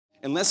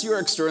Unless you are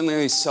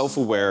extraordinarily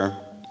self-aware,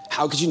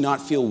 how could you not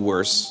feel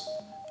worse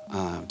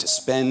to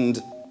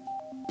spend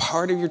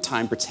part of your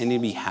time pretending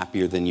to be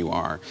happier than you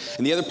are,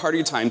 and the other part of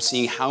your time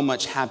seeing how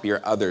much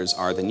happier others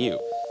are than you?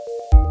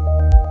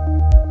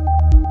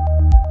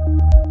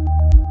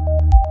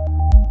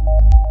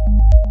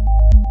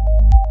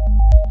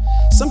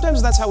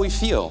 Sometimes that's how we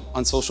feel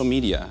on social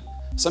media.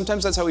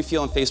 Sometimes that's how we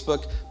feel on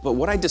Facebook, but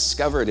what I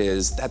discovered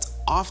is that's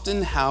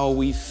often how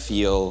we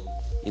feel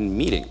in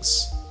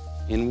meetings,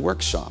 in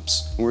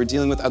workshops, when we're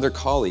dealing with other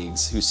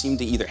colleagues who seem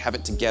to either have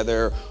it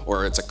together,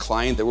 or it's a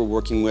client that we're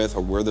working with,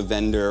 or we're the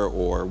vendor,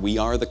 or we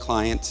are the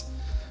client.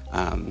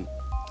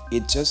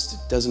 It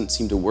just doesn't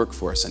seem to work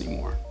for us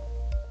anymore.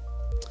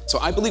 So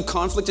I believe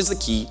conflict is the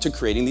key to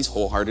creating these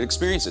wholehearted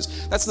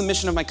experiences. That's the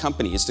mission of my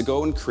company, is to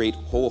go and create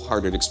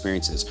wholehearted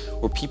experiences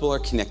where people are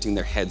connecting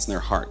their heads and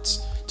their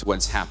hearts to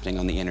what's happening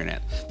on the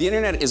internet. The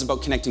internet is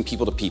about connecting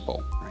people to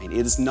people, right?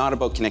 It is not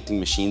about connecting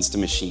machines to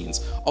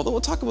machines, although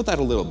we'll talk about that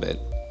a little bit.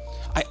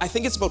 I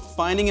think it's about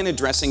finding and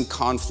addressing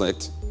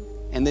conflict,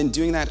 and then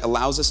doing that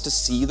allows us to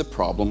see the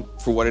problem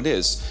for what it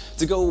is,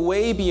 to go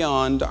way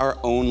beyond our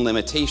own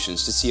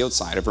limitations, to see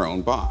outside of our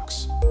own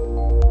box.